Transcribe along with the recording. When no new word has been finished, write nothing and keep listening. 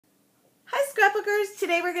Scrapbookers,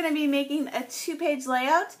 today we're going to be making a 2-page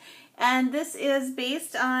layout, and this is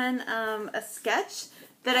based on a sketch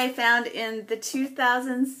that I found in the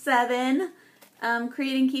 2007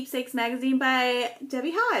 Creating Keepsakes magazine by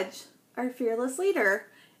Debbie Hodge, our fearless leader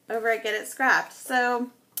over at Get It Scrapped. So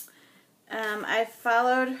I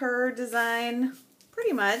followed her design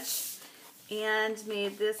pretty much and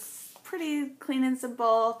made this pretty clean and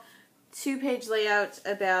simple 2-page layout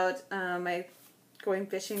about my going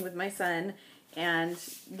fishing with my son. And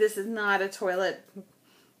this is not a toilet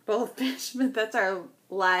bowl of fish, but that's our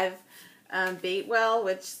live bait well,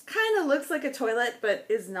 which kind of looks like a toilet but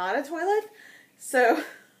is not a toilet. So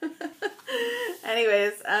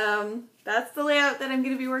anyways, that's the layout that I'm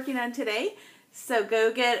going to be working on today. So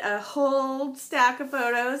go get a whole stack of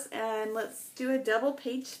photos and let's do a double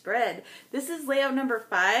page spread. This is layout number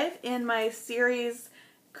 5 in my series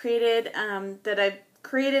created that I've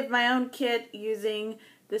created my own kit using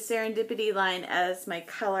the Serendipity line as my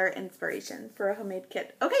color inspiration for a homemade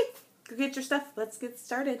kit. Okay, go get your stuff. Let's get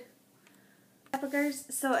started.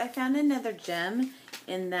 So I found another gem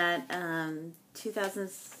in that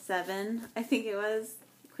 2007, I think it was,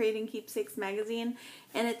 Creating Keepsakes magazine,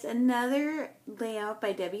 and it's another layout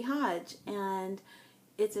by Debbie Hodge, and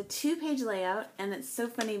it's a 2-page layout, and it's so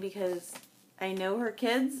funny because I know her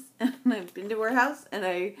kids and I've been to her house,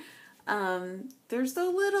 and they're so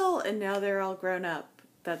little and now they're all grown up.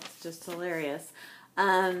 That's just hilarious.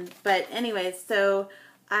 But anyways, so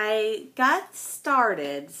I got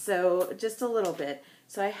started, so just a little bit.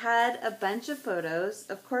 So I had a bunch of photos.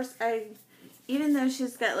 Of course, even though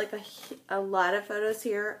she's got like a lot of photos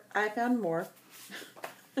here, I found more.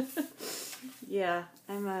 Yeah,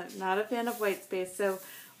 I'm not a fan of white space. So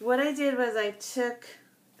what I did was I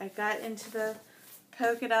got into the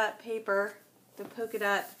polka dot paper, the polka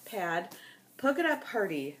dot pad, polka dot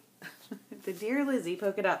party, the Dear Lizzie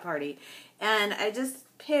polka dot party, and I just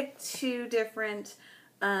picked 2 different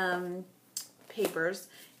papers,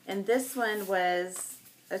 and this one was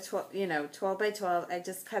a 12 by 12. I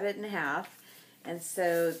just cut it in half, and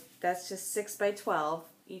so that's just 6 by 12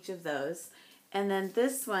 each of those, and then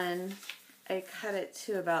this one I cut it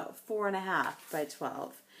to about 4.5 by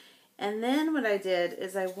 12. And then what I did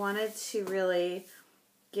is I wanted to really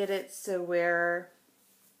get it so where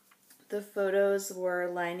the photos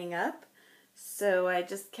were lining up. So I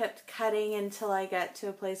just kept cutting until I got to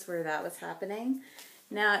a place where that was happening.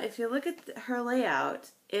 Now, if you look at her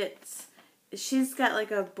layout, she's got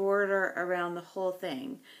like a border around the whole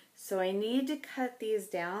thing. So I need to cut these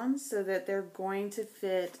down so that they're going to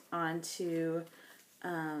fit onto,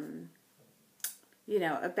 a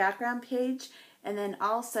background page. And then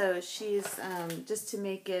also she's, just to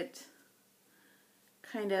make it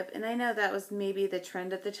kind of, and I know that was maybe the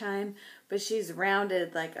trend at the time, but she's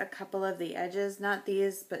rounded like a couple of the edges, not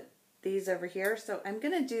these, but these over here. So I'm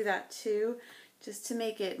going to do that too, just to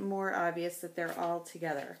make it more obvious that they're all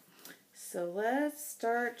together. So let's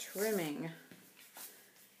start trimming.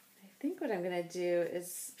 I think what I'm going to do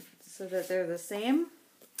is, so that they're the same,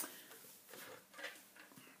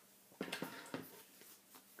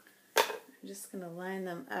 I'm just going to line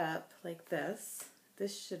them up like this.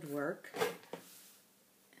 This should work.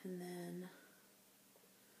 And then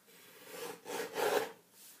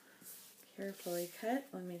carefully cut.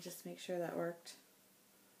 Let me just make sure that worked.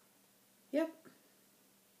 Yep.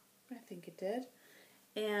 I think it did.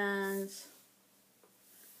 And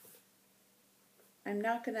I'm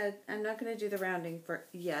not gonna do the rounding for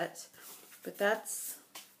yet, but that's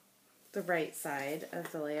the right side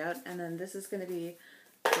of the layout, and then this is going to be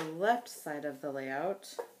the left side of the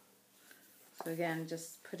layout. So again,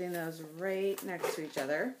 just putting those right next to each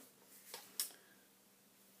other.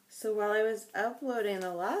 So while I was uploading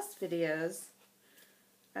the last videos,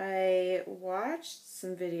 I watched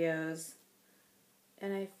some videos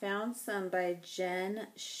and I found some by Jen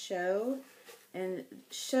Show. And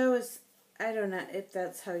Show is, I don't know if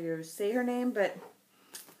that's how you say her name, but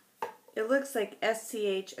it looks like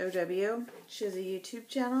SCHOW. She has a YouTube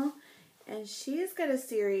channel, and she's got a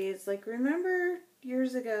series, like, remember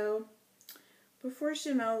years ago, before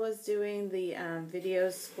Chanel was doing the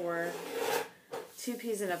videos for 2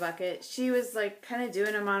 Peas in a Bucket, she was like kind of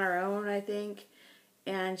doing them on her own, I think,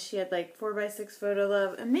 and she had like 4x6 photo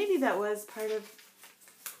love, and maybe that was part of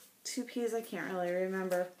 2 Peas, I can't really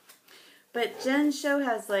remember. But Jen Show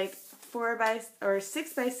has like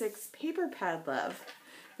 6x6 paper pad love,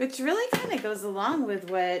 which really kind of goes along with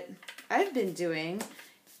what I've been doing,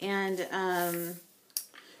 and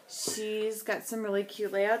she's got some really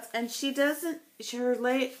cute layouts, and she doesn't,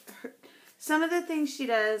 some of the things she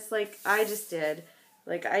does, like I just did,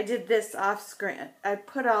 like I did this off screen, I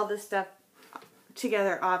put all this stuff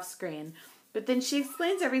together off screen, But then she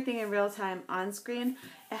explains everything in real time on screen.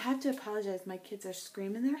 I have to apologize. My kids are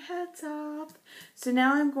screaming their heads off. So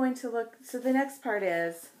now I'm going to look. So the next part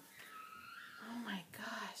is, oh my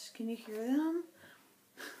gosh, can you hear them?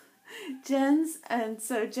 Jen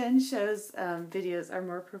shows videos are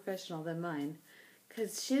more professional than mine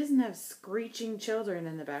because she doesn't have screeching children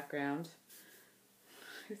in the background.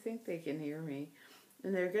 I think they can hear me.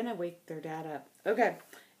 And they're going to wake their dad up. Okay.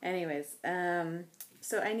 Anyways,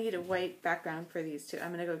 so I need a white background for these two.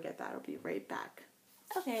 I'm going to go get that. I'll be right back.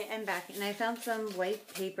 Okay, I'm back. And I found some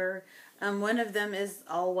white paper. One of them is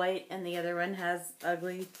all white and the other one has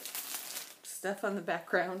ugly stuff on the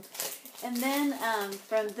background. And then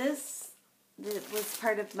from this, that was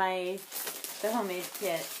part of the homemade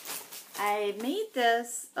kit. I made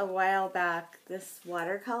this a while back, this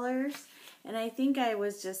watercolors. And I think I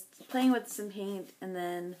was just playing with some paint and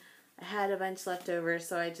then I had a bunch left over,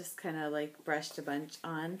 so I just kind of like brushed a bunch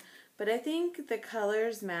on. But I think the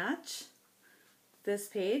colors match this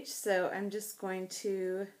page, so I'm just going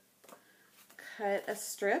to cut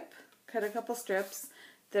a couple strips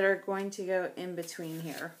that are going to go in between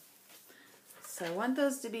here. So I want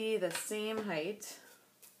those to be the same height.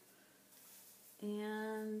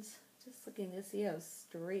 And just looking to see how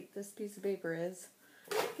straight this piece of paper is.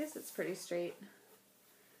 I guess it's pretty straight.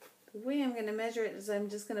 The way I'm going to measure it is I'm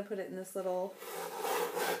just going to put it in this little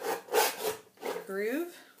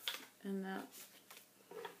groove, and that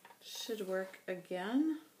should work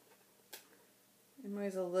again. I'm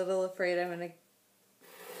always a little afraid I'm going to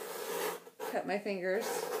cut my fingers.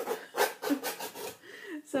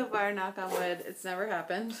 So far, knock on wood, it's never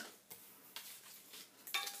happened.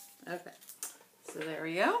 Okay, so there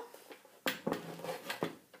we go.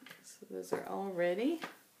 So those are all ready.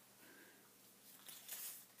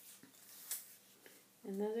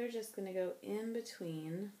 And those are just going to go in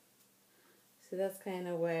between. So that's kind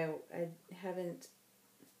of why I haven't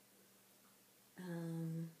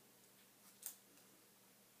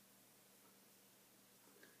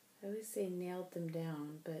I always say nailed them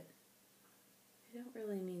down, but I don't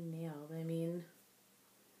really mean nailed. I mean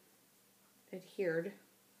adhered.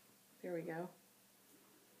 There we go.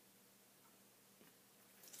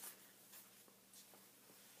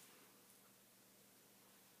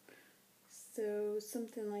 So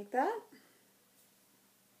something like that.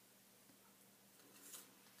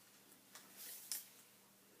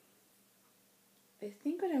 I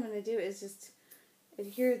think what I'm going to do is just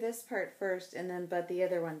adhere this part first and then butt the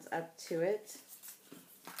other ones up to it.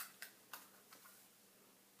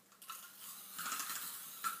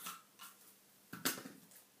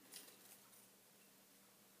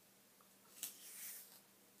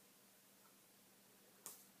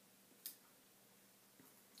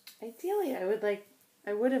 Ideally, I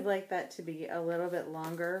would have liked that to be a little bit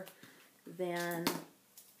longer than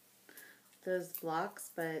those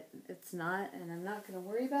blocks, but it's not, and I'm not going to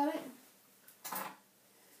worry about it.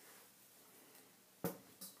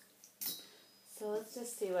 So let's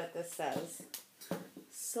just see what this says.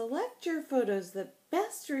 Select your photos that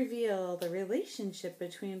best reveal the relationship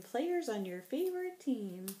between players on your favorite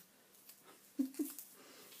team.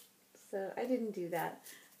 So I didn't do that.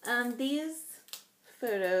 These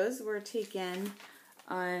photos were taken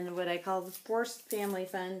on what I call the forced family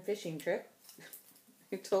fun fishing trip.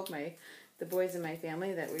 I told the boys in my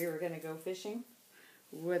family that we were going to go fishing,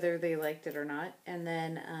 whether they liked it or not. And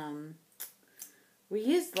then we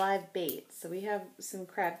used live bait. So we have some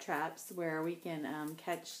crab traps where we can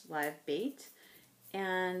catch live bait.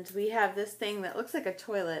 And we have this thing that looks like a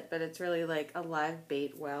toilet, but it's really like a live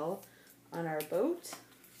bait well on our boat.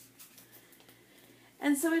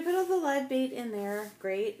 And so we put all the live bait in there,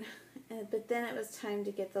 great. But then it was time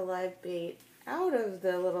to get the live bait out of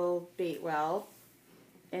the little bait well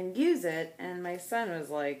and use it. And my son was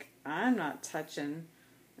like, I'm not touching.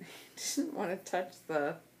 He didn't want to touch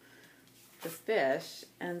the fish.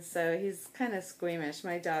 And so he's kind of squeamish.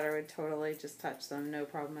 My daughter would totally just touch them, no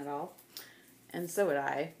problem at all. And so would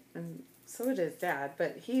I. And so would his dad,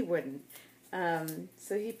 but he wouldn't.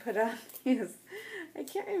 So he put on his... I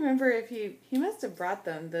can't remember if he must have brought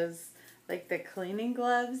them, those, like the cleaning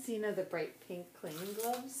gloves, you know, the bright pink cleaning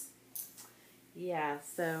gloves. Yeah,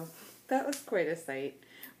 so that was quite a sight.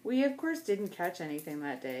 We, of course, didn't catch anything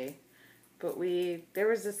that day, but there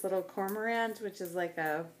was this little cormorant, which is like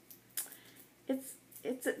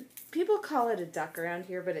people call it a duck around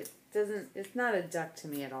here, but it's not a duck to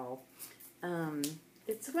me at all.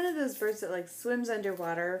 It's one of those birds that like swims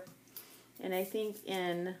underwater, and I think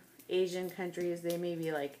in Asian countries, they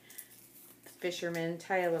maybe like fishermen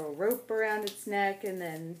tie a little rope around its neck and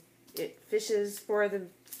then it fishes for the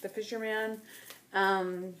fisherman.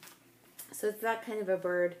 So it's that kind of a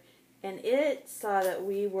bird. And it saw that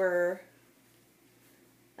we were,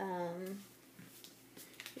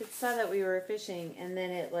 fishing, and then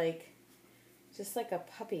it, like, just like a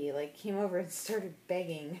puppy, like, came over and started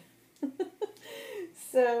begging.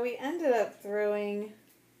 So we ended up throwing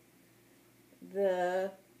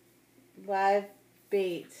the live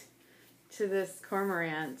bait to this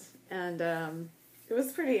cormorant, and it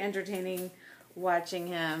was pretty entertaining watching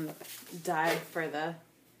him dive for the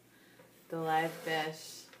live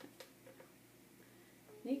fish.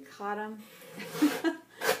 We caught him.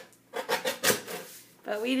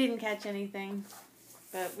 But we didn't catch anything.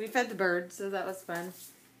 But we fed the bird, so that was fun.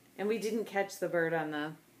 And we didn't catch the bird on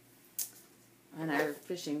our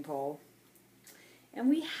fishing pole. And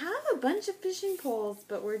we have a bunch of fishing poles,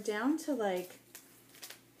 but we're down to, like,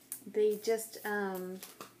 they just, all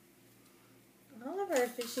of our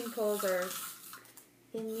fishing poles are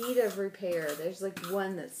in need of repair. There's, like,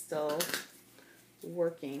 one that's still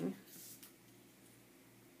working.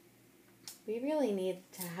 We really need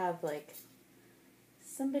to have, like,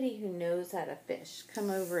 somebody who knows how to fish come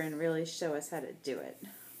over and really show us how to do it.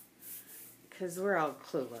 Because we're all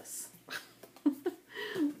clueless.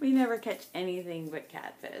 We never catch anything but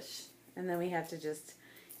catfish. And then we have to just,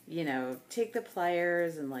 you know, take the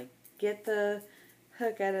pliers and, like, get the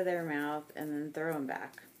hook out of their mouth and then throw them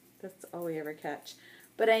back. That's all we ever catch.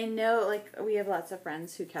 But I know, like, we have lots of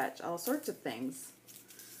friends who catch all sorts of things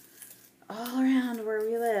all around where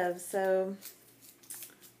we live. So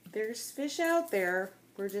there's fish out there.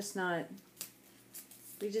 We just don't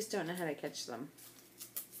know how to catch them.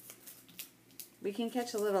 We can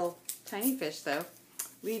catch a little tiny fish, though.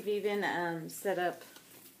 We've even set up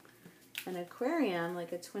an aquarium,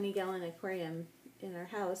 like a 20-gallon aquarium in our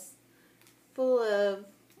house, full of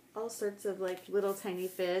all sorts of, like, little tiny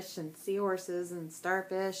fish and seahorses and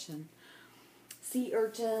starfish and sea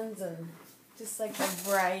urchins and just, like, we have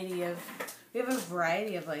a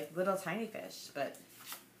variety of, like, little tiny fish, but,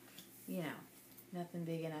 you know, nothing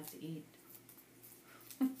big enough to eat.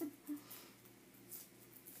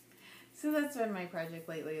 So that's been my project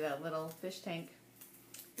lately, that little fish tank.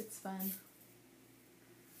 It's fun.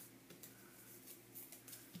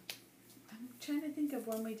 I'm trying to think of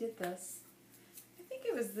when we did this. I think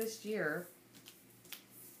it was this year.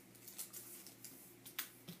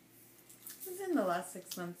 It was in the last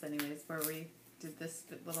 6 months anyways, where we did this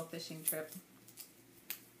little fishing trip.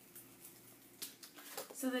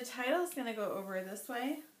 So the title is going to go over this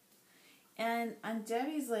way. And on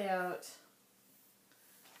Debbie's layout,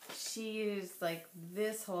 she used, like,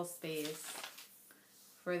 this whole space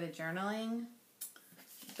for the journaling.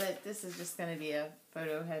 But this is just going to be a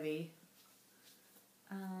photo heavy.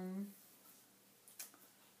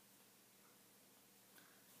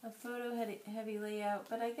 Heavy layout.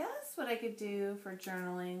 But I guess what I could do for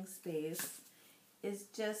journaling space is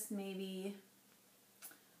just maybe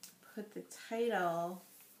put the title,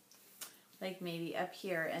 like, maybe up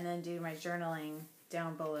here, and then do my journaling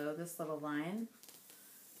down below this little line.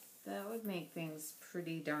 That would make things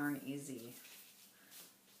pretty darn easy.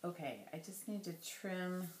 Okay, I just need to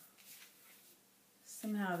trim.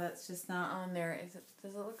 Somehow that's just not on there.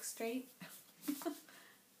 Does it look straight?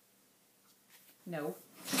 No,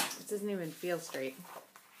 it doesn't even feel straight.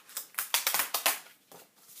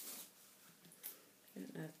 I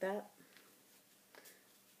don't know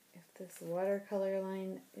if this watercolor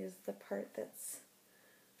line is the part that's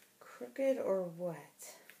crooked or what.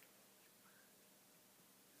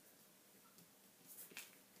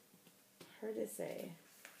 Hard to say.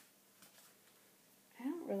 I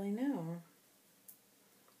don't really know.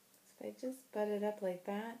 If I just butt it up like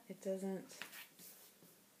that, it doesn't.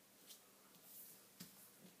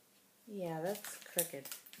 Yeah, that's crooked.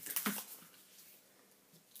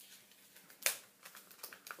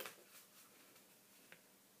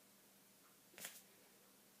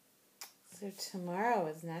 So tomorrow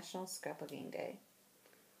is National Scrapbooking Day.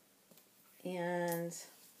 And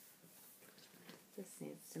this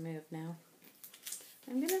needs to move now.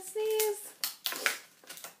 I'm going to sneeze.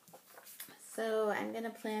 So I'm going to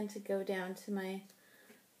plan to go down to my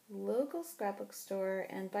local scrapbook store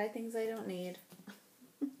and buy things I don't need.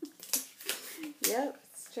 Yep,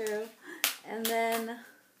 it's true. And then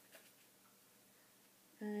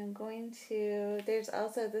I'm going to, there's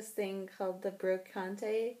also this thing called the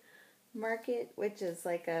Brocante Market, which is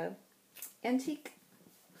like a antique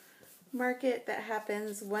market that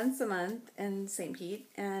happens once a month in St.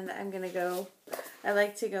 Pete, and I'm going to go, I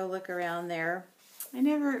like to go look around there.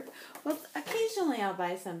 Occasionally I'll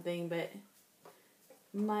buy something, but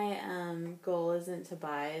my goal isn't to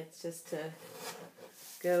buy, it's just to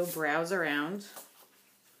go browse around.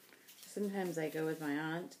 Sometimes I go with my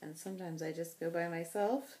aunt, and sometimes I just go by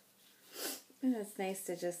myself. And it's nice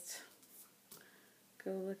to just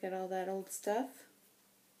go look at all that old stuff.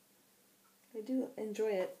 I do enjoy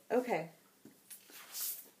it. Okay.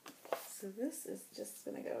 So this is just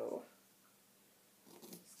going to go, I'm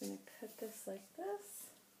just going to cut this like this.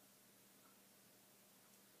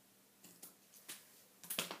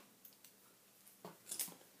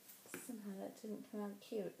 Somehow that didn't come out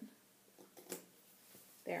cute.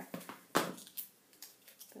 There.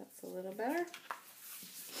 That's a little better.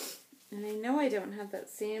 And I know I don't have that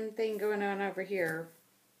same thing going on over here.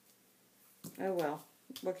 Oh well,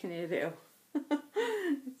 what can you do?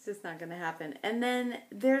 It's just not going to happen. And then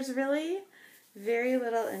there's really very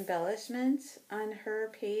little embellishment on her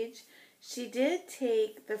page. She did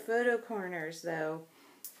take the photo corners though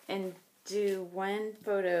and do one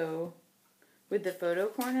photo with the photo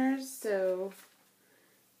corners. So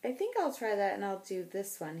I think I'll try that, and I'll do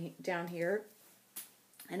this one down here.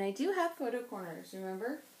 And I do have photo corners,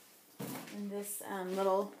 remember? In this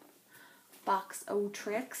little box o'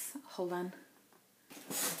 tricks. Hold on.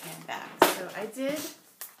 Okay, I'm back. So I did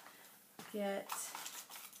get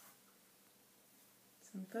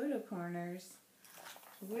some photo corners.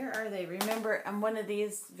 Where are they? Remember, on one of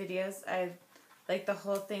these videos, the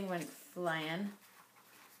whole thing went flying.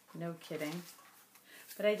 No kidding.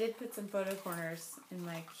 But I did put some photo corners in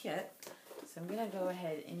my kit. So I'm going to go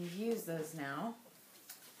ahead and use those now.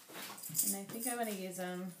 And I think I want to use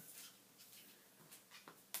them.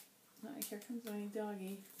 Oh, here comes my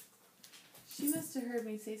doggie. She must have heard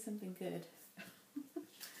me say something good.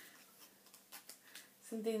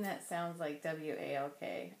 Something that sounds like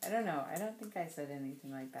W-A-L-K. I don't know. I don't think I said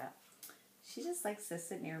anything like that. She just likes to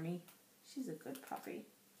sit near me. She's a good puppy.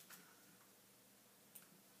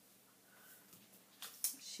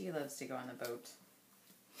 She loves to go on the boat.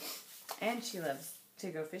 And she loves to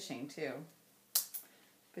go fishing too.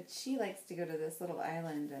 But she likes to go to this little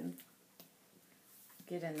island and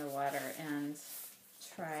get in the water and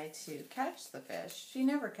try to catch the fish. She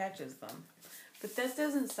never catches them. But that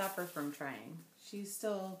doesn't stop her from trying. She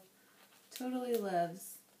still totally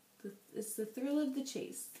loves, it's the thrill of the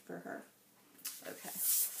chase for her. Okay.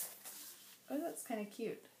 Oh, that's kind of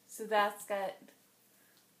cute. So that's got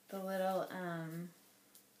the little,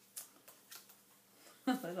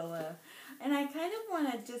 and I kind of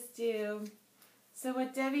want to just do, so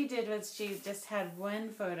what Debbie did was she just had one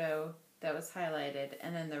photo that was highlighted,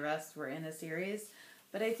 and then the rest were in a series.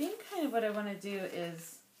 But I think kind of what I want to do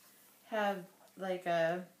is have like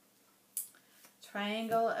a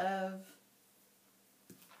triangle of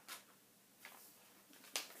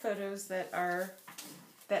photos that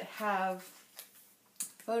have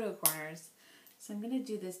photo corners. So I'm going to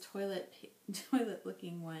do this toilet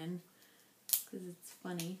looking one because it's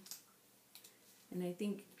funny. And I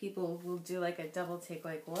think people will do like a double take,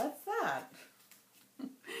 like, what's that?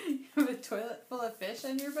 You have a toilet full of fish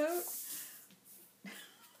on your boat?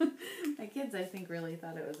 My kids, I think, really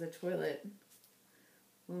thought it was a toilet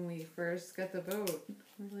when we first got the boat.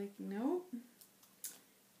 We're like, nope,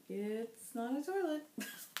 it's not a toilet.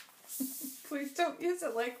 Please don't use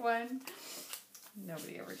it like one.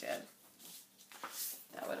 Nobody ever did.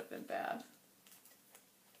 That would have been bad.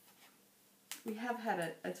 We have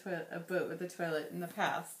had a boat with a toilet in the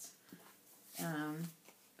past.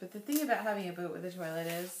 But the thing about having a boat with a toilet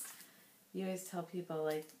is you always tell people,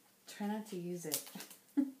 like, try not to use it.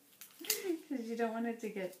 Because you don't want it to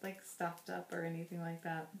get, like, stuffed up or anything like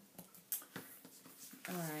that.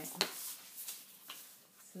 Alright.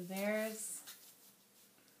 So there's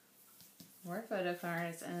more photo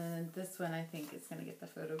corners. And then this one, I think, is going to get the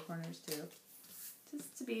photo corners, too.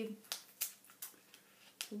 Just to be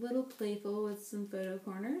a little playful with some photo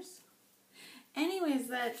corners. Anyways,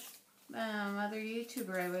 that other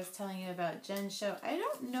YouTuber I was telling you about, Jen Show, I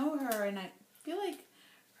don't know her, and I feel like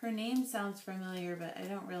her name sounds familiar, but I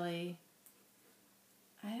don't really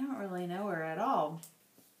know her at all.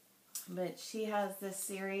 But she has this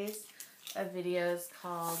series of videos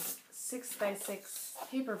called 6x6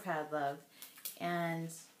 Paper Pad Love, and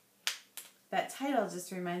that title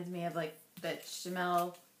just reminds me of like that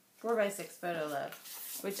Chamel 4x6 Photo Love,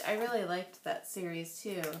 which I really liked that series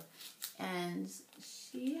too. And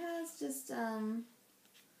she has just, I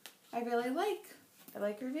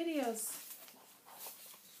like her videos.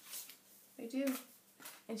 I do.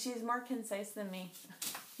 And she's more concise than me.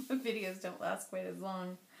 The videos don't last quite as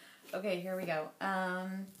long. Okay, here we go.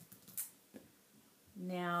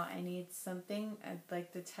 Now I need something, I'd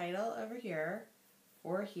like the title over here,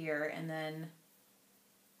 or here, and then,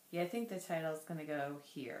 yeah, I think the title's going to go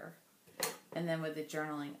here. And then with the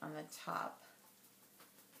journaling on the top.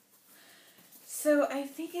 So I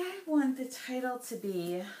think I want the title to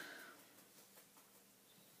be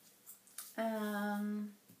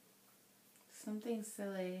Something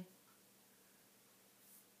silly.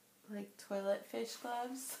 Like toilet fish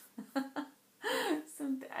gloves.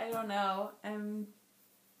 Something, I don't know. I'm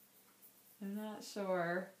not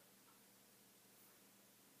sure.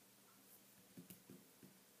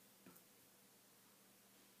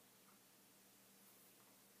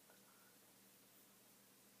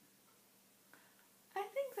 I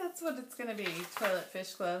think that's what it's going to be, toilet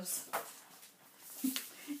fish gloves.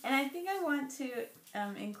 And I think I want to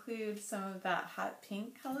include some of that hot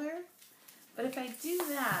pink color. But if I do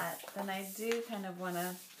that, then I do kind of want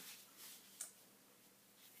to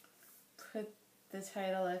put the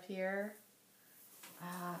title up here.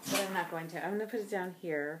 But I'm not going to. I'm going to put it down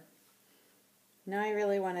here. No, I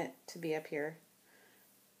really want it to be up here.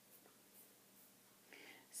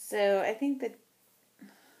 So I think that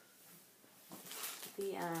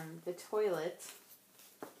the toilet,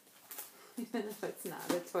 even though it's not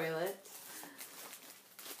a toilet,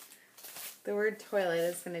 the word toilet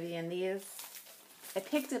is going to be in these. I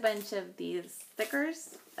picked a bunch of these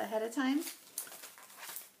stickers ahead of time.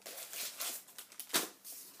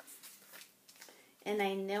 And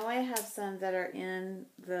I know I have some that are in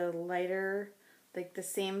the lighter, like the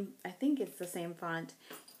same, I think it's the same font,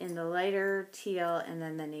 in the lighter teal and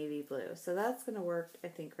then the navy blue. So that's going to work, I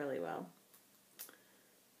think, really well.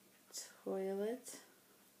 Toilet.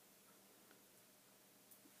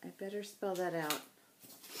 I better spell that out.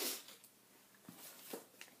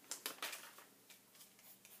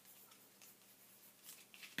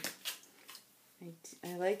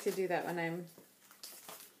 I like to do that when I'm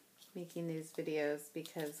making these videos,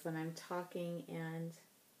 because when I'm talking, and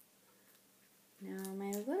now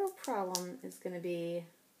my little problem is going to be,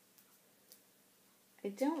 I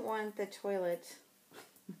don't want the toilet,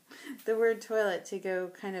 the word toilet, to go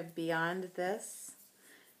kind of beyond this.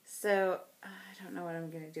 So I don't know what I'm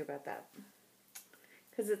going to do about that,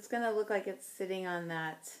 because it's going to look like it's sitting on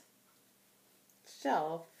that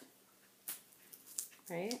shelf,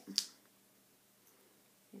 right?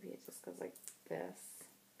 Maybe it just goes like this.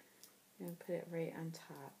 And put it right on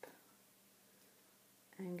top.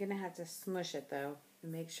 I'm going to have to smush it though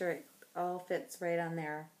and make sure it all fits right on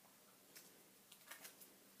there.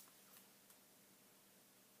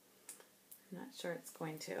 I'm not sure it's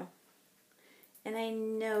going to. And I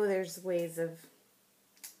know there's ways of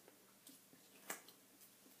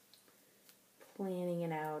planning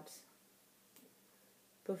it out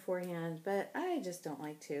beforehand, but I just don't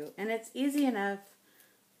like to. And it's easy enough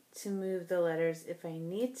to move the letters if I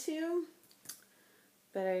need to,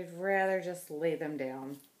 but I'd rather just lay them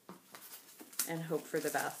down and hope for the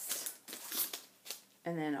best,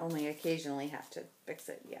 and then only occasionally have to fix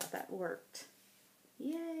it. Yeah, that worked.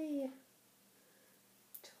 Yay!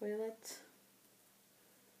 Toilet.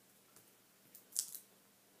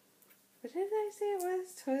 What did I say it was?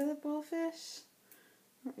 Toilet bowl fish?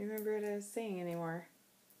 I don't remember what I was saying anymore.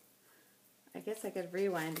 I guess I could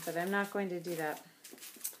rewind, but I'm not going to do that.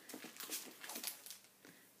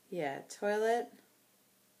 Yeah, toilet.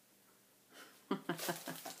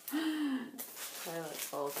 Toilet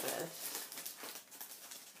goldfish.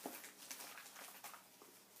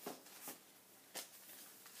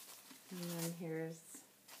 And then here's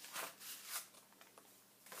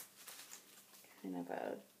kind of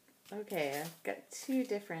a, okay, I've got two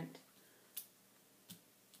different.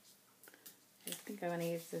 I think I want to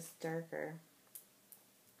use this darker.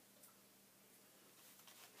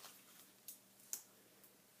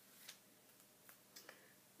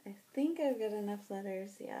 I think I've got enough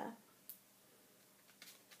letters, yeah.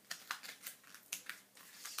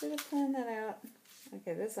 Should have planned that out.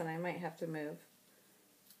 Okay, this one I might have to move.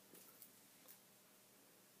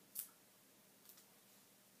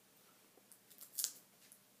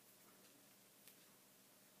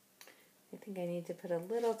 I think I need to put a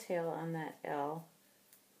little tail on that L.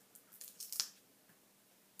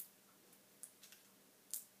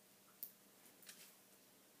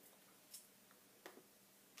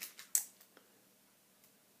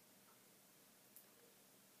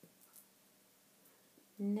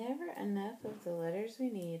 Never enough of the letters we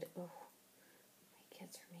need. Oh, my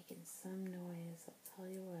kids are making some noise, I'll tell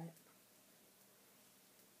you what.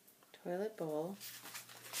 Toilet bowl.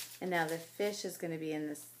 And now the fish is going to be in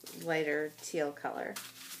this lighter teal color.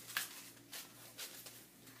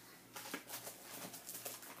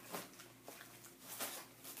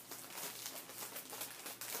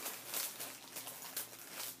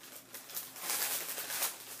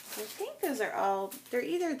 I think those are all, they're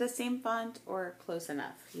either the same font or close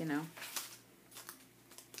enough, you know.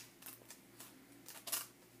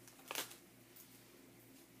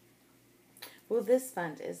 Well, this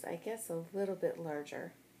font is, I guess, a little bit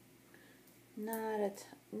larger.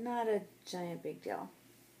 Not a giant big deal.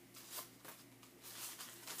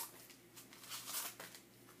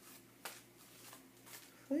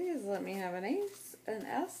 Please let me have an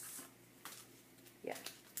S. Yeah.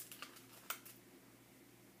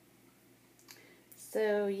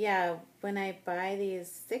 So yeah, when I buy these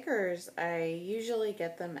stickers, I usually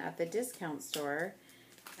get them at the discount store.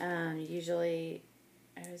 Usually,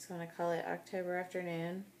 I always want to call it October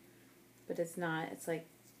afternoon, but it's not. It's like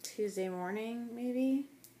Tuesday morning, maybe,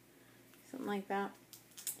 something like that.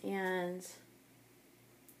 And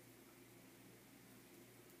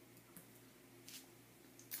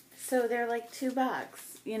so they're like $2,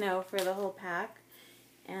 you know, for the whole pack.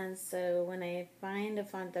 And so when I find a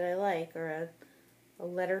font that I like, or a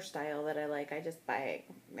letter style that I like, I just buy,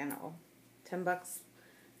 you know, $10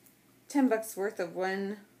 worth of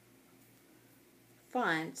one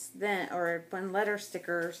font, then, or one letter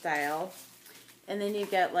sticker style, and then you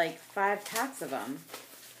get like 5 packs of them.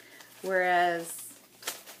 Whereas,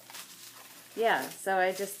 yeah, so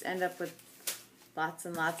I just end up with lots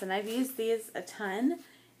and lots, and I've used these a ton,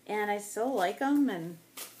 and I still like them, and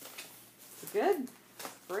it's good.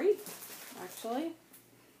 Great, actually.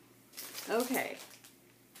 Okay.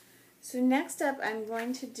 So next up, I'm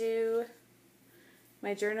going to do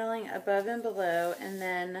my journaling above and below, and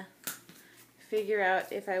then figure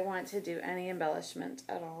out if I want to do any embellishment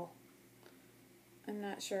at all. I'm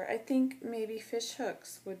not sure. I think maybe fish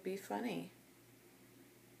hooks would be funny.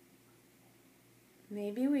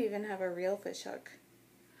 Maybe we even have a real fish hook.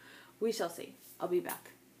 We shall see. I'll be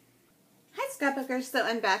back. Hi scrapbookers, so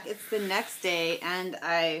I'm back. It's the next day, and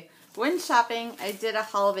I went shopping. I did a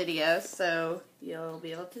haul video, so you'll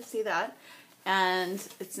be able to see that. And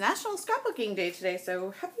it's National Scrapbooking Day today,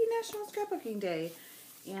 so happy National Scrapbooking Day.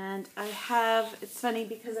 And I have, it's funny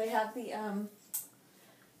because I have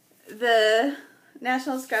the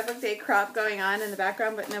National Scrapbook Day crop going on in the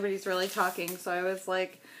background, but nobody's really talking, so I was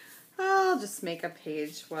like, oh, I'll just make a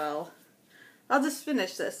page. Well, I'll just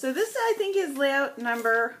finish this. So this, I think, is layout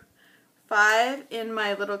number 5 in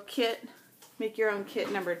my little kit, make your own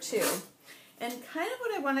kit number 2. And kind of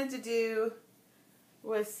what I wanted to do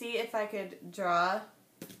was see if I could draw,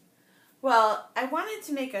 well, I wanted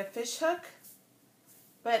to make a fish hook,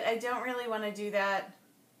 but I don't really want to do that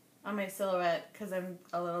on my silhouette because I'm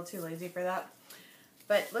a little too lazy for that.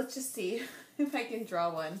 But let's just see if I can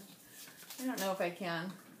draw one. I don't know if I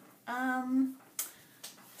can.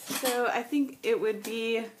 So I think it would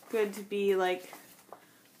be good to be like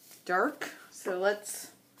dark. So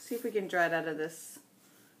let's see if we can draw it out of this.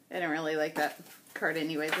 I don't really like that card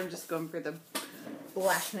anyways. I'm just going for the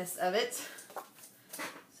blackness of it.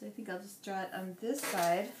 So I think I'll just draw it on this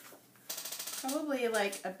side. Probably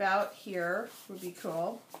like about here would be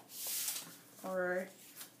cool. Or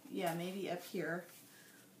yeah, maybe up here.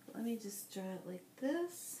 Let me just draw it like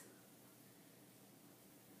this.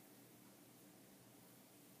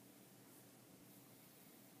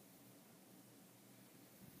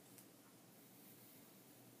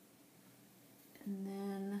 And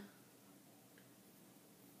then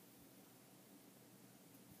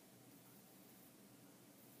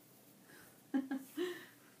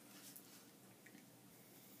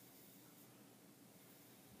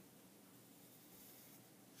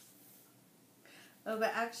oh,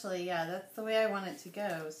 but actually, yeah, that's the way I want it to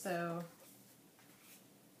go, so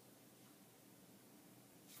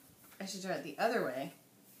I should draw it the other way.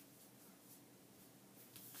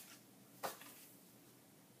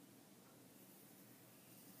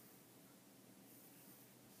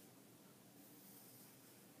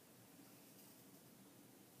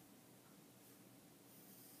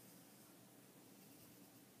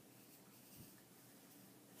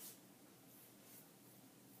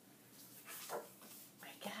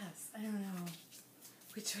 I don't know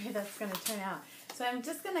which way that's going to turn out. So I'm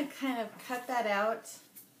just going to kind of cut that out.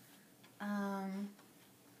 I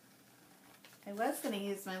was going to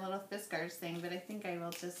use my little Fiskars thing, but I think I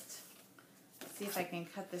will just see if I can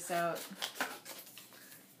cut this out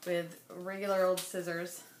with regular old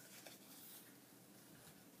scissors.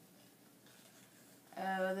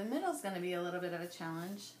 Oh, the middle's going to be a little bit of a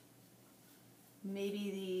challenge. Maybe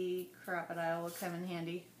the crocodile will come in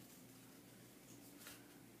handy.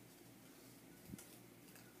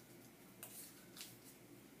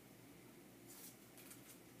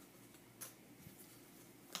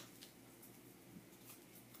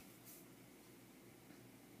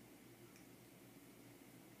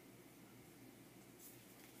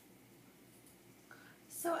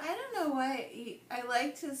 So I don't know why I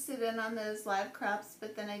like to sit in on those live crops,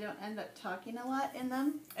 but then I don't end up talking a lot in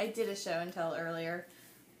them. I did a show and tell earlier,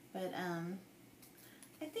 but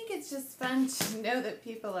I think it's just fun to know that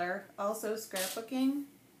people are also scrapbooking.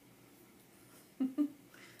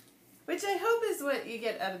 Which I hope is what you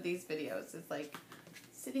get out of these videos. It's like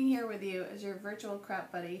sitting here with you as your virtual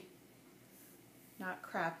crop buddy. Not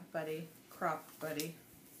crap buddy, crop buddy.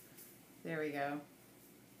 There we go.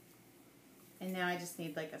 And now I just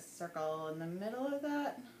need like a circle in the middle of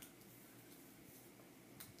that.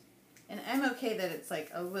 And I'm okay that it's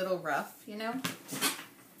like a little rough, you know?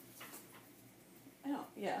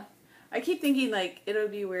 Yeah. I keep thinking like it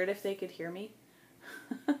would be weird if they could hear me.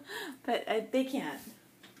 But they can't.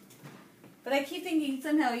 But I keep thinking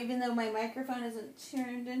somehow, even though my microphone isn't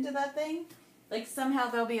tuned into that thing, like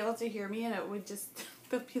somehow they'll be able to hear me and it would just,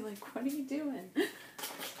 they'll be like, what are you doing? But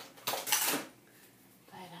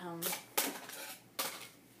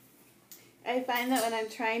I find that when I'm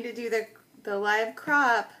trying to do the live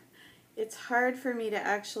crop, it's hard for me to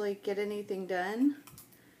actually get anything done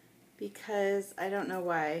because I don't know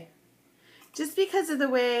why. Just because of the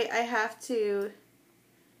way I have to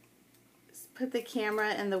put the camera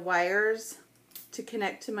and the wires to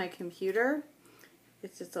connect to my computer,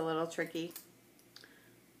 it's just a little tricky.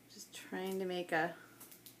 Just trying to make a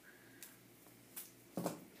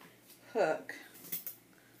hook.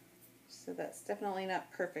 So that's definitely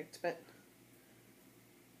not perfect, but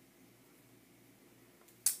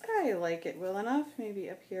I like it well enough. Maybe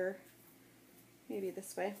up here, maybe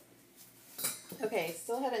this way. Okay,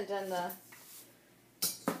 still haven't done the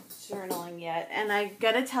journaling yet, and I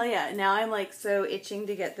gotta tell you, now I'm like so itching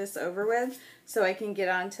to get this over with so I can get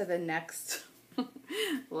on to the next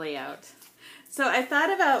layout. So I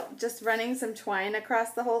thought about just running some twine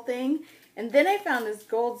across the whole thing, and then I found this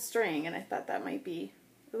gold string, and I thought that might be,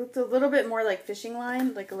 it looked a little bit more like fishing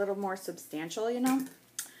line, like a little more substantial, you know?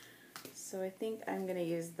 So I think I'm gonna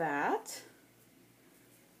use that.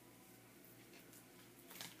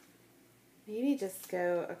 Maybe just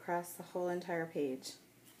go across the whole entire page.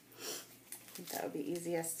 I think that would be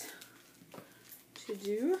easiest to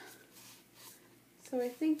do. So I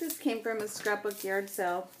think this came from a scrapbook yard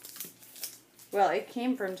sale. Well, it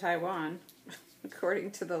came from Taiwan,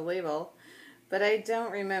 according to the label. But I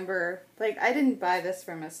don't remember, like, I didn't buy this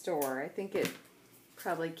from a store. I think it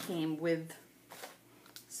probably came with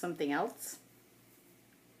something else.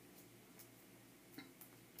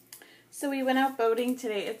 So we went out boating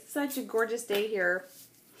today. It's such a gorgeous day here.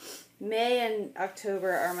 May and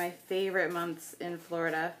October are my favorite months in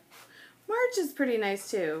Florida. March is pretty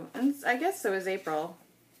nice too, and I guess so is April.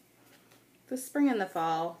 The spring and the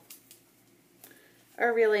fall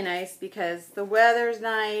are really nice because the weather's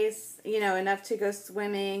nice, you know, enough to go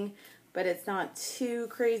swimming, but it's not too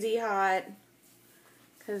crazy hot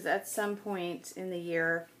because at some point in the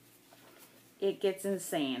year it gets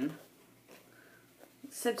insane.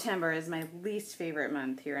 September is my least favorite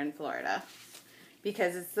month here in Florida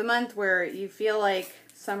because it's the month where you feel like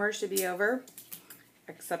summer should be over,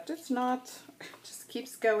 except it's not. It just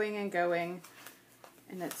keeps going and going,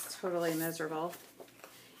 and it's totally miserable.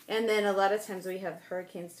 And then a lot of times we have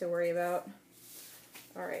hurricanes to worry about.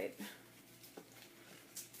 All right.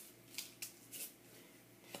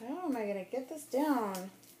 How am I going to get this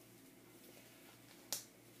down?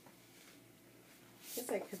 I guess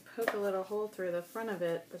I could poke a little hole through the front of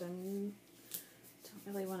it, but I don't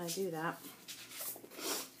really want to do that.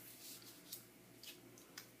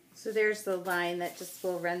 So there's the line that just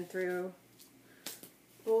will run through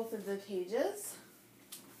both of the pages.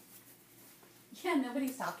 Yeah,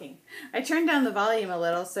 nobody's talking. I turned down the volume a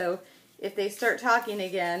little, so if they start talking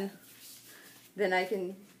again, then I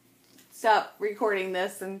can stop recording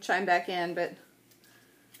this and chime back in, but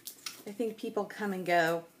I think people come and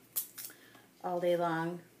go all day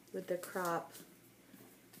long with the crop.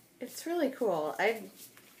 It's really cool. I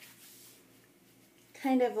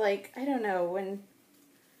kind of like, I don't know, when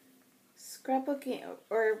scrapbooking,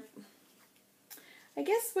 or I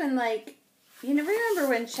guess when like, you know, remember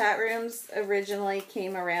when chat rooms originally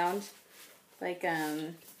came around? Like,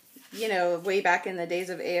 you know, way back in the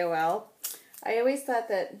days of AOL. I always thought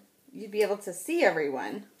that you'd be able to see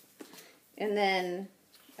everyone. And then,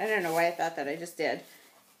 I don't know why I thought that, I just did.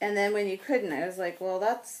 And then when you couldn't, I was like, well,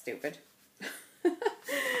 that's stupid.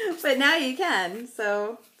 But now you can,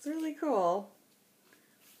 so it's really cool.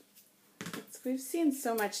 We've seen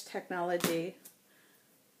so much technology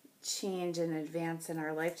change and advance in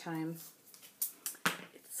our lifetime.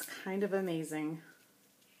 It's kind of amazing.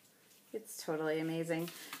 It's totally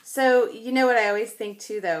amazing. So, you know what I always think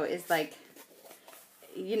too, though, is like,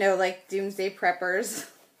 you know, like doomsday preppers,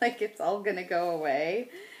 like it's all going to go away,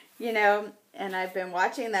 you know, and I've been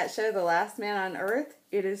watching that show, The Last Man on Earth.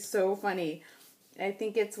 It is so funny. I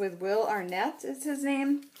think it's with Will Arnett is his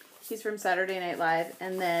name, He's from Saturday Night Live.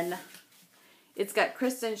 And then it's got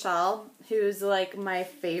Kristen Schaal, who's like my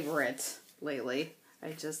favorite lately.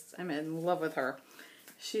 I'm in love with her.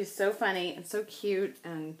 She's so funny and so cute,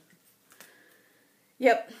 and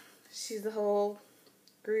yep, she's the whole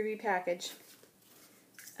groovy package.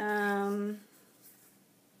 Okay.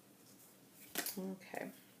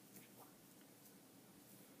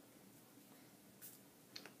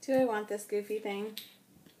 Do I want this goofy thing?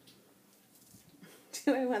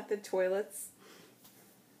 Do I want the toilets?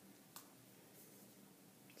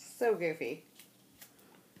 So goofy.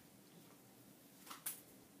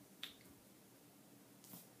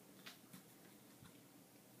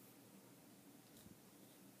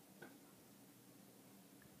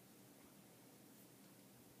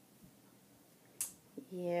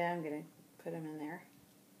 Yeah, I'm going to put them in there.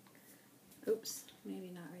 Oops,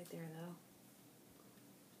 maybe not right there though.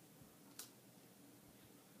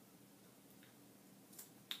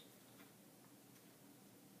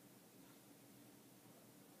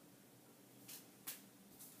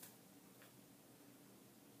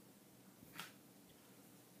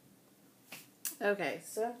 Okay,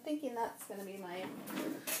 so I'm thinking that's going to be my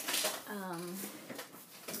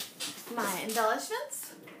my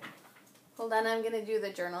embellishments. Hold on, I'm going to do the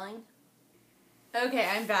journaling. Okay,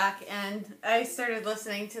 I'm back, and I started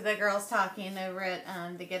listening to the girls talking over at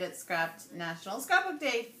the Get It Scrapped National Scrapbook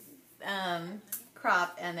Day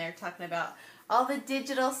crop, and they're talking about all the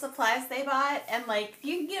digital supplies they bought, and like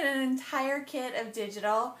you can get an entire kit of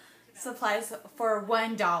digital supplies for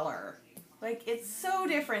 $1. Like, it's so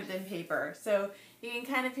different than paper. So you can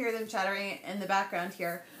kind of hear them chattering in the background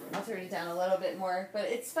here. I'll turn it down a little bit more, but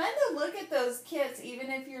it's fun to look at those kits, even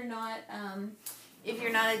if you're not a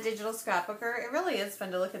digital scrapbooker. It really is fun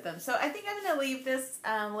to look at them. So I think I'm going to leave this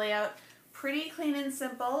layout pretty clean and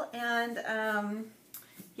simple, and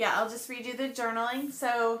yeah, I'll just redo the journaling.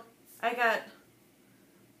 So I got,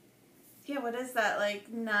 yeah, what is that,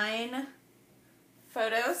 like 9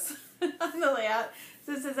 photos on the layout.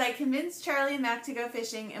 So it says, I convinced Charlie and Mac to go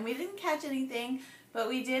fishing, and we didn't catch anything, but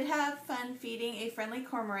we did have fun feeding a friendly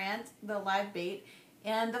cormorant, the live bait.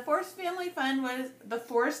 And the forced family fun,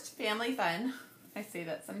 I say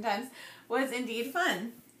that sometimes, was indeed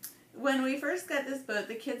fun. When we first got this boat,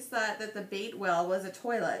 the kids thought that the bait well was a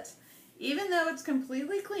toilet. Even though it's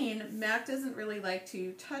completely clean, Mac doesn't really like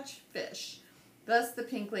to touch fish. Thus the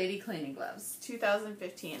Pink Lady cleaning gloves,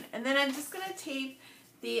 2015. And then I'm just going to tape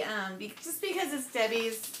the, just because it's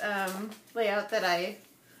Debbie's layout that I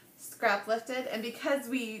scrap lifted, and because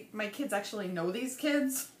my kids actually know these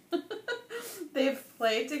kids, they've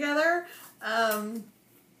played together, or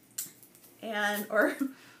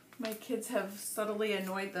my kids have subtly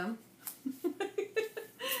annoyed them.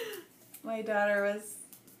 My daughter was,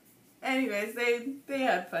 anyways, they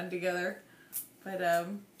had fun together, but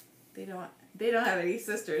they don't have any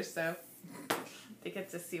sisters, so they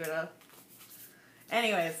get to see what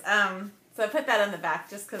anyways, so I put that on the back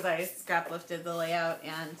just because I scrap lifted the layout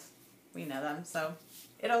and we know them, so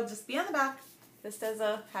it'll just be on the back just as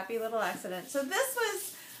a happy little accident. So this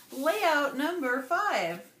was layout number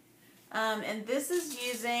 5, and this is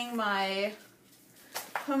using my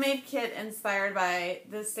homemade kit inspired by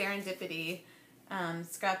the Serendipity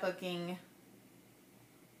scrapbooking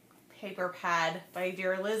paper pad by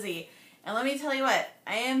Dear Lizzie. And let me tell you what,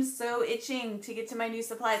 I am so itching to get to my new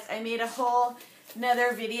supplies. I made a whole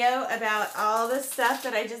another video about all the stuff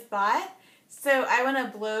that I just bought, so I want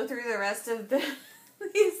to blow through the rest of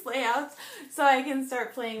these layouts so I can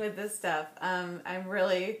start playing with this stuff. I'm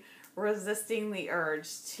really resisting the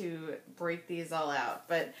urge to break these all out,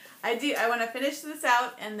 but I want to finish this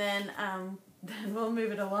out, and then we'll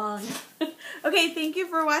move it along. Okay, thank you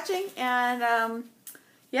for watching, and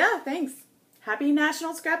yeah, thanks. Happy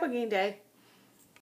National Scrapbooking Day.